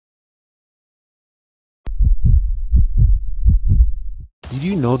Did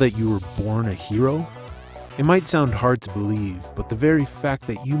you know that you were born a hero? It might sound hard to believe, but the very fact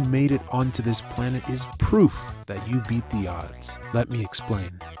that you made it onto this planet is proof that you beat the odds. Let me explain.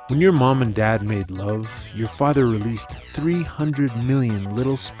 When your mom and dad made love, your father released 300 million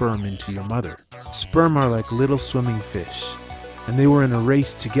little sperm into your mother. Sperm are like little swimming fish, and they were in a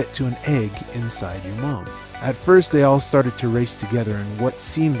race to get to an egg inside your mom. At first, they all started to race together in what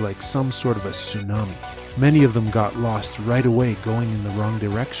seemed like some sort of a tsunami. Many of them got lost right away going in the wrong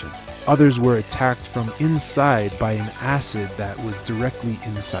direction. Others were attacked from inside by an acid that was directly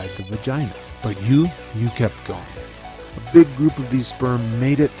inside the vagina. But you kept going. A big group of these sperm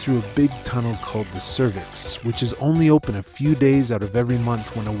made it through a big tunnel called the cervix, which is only open a few days out of every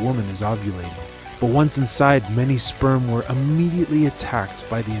month when a woman is ovulating. But once inside, many sperm were immediately attacked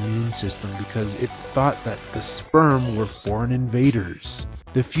by the immune system because it thought that the sperm were foreign invaders.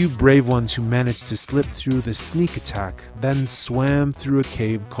 The few brave ones who managed to slip through the sneak attack then swam through a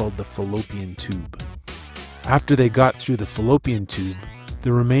cave called the fallopian tube. After they got through the fallopian tube,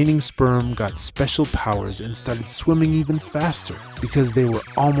 the remaining sperm got special powers and started swimming even faster because they were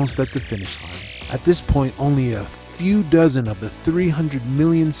almost at the finish line. At this point, only a few dozen of the 300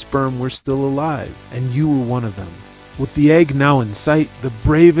 million sperm were still alive, and you were one of them. With the egg now in sight, the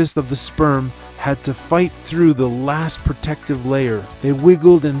bravest of the sperm had to fight through the last protective layer. They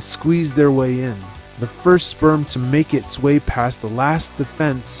wiggled and squeezed their way in. The first sperm to make its way past the last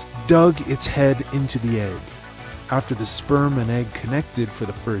defense dug its head into the egg. After the sperm and egg connected for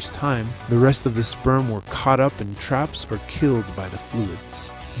the first time, the rest of the sperm were caught up in traps or killed by the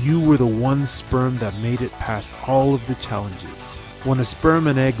fluids. You were the one sperm that made it past all of the challenges. When a sperm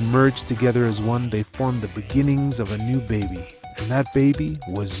and egg merged together as one, they formed the beginnings of a new baby, and that baby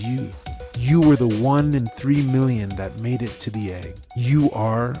was you. You were the 1 in 3 million that made it to the egg. You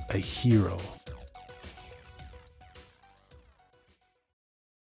are a hero.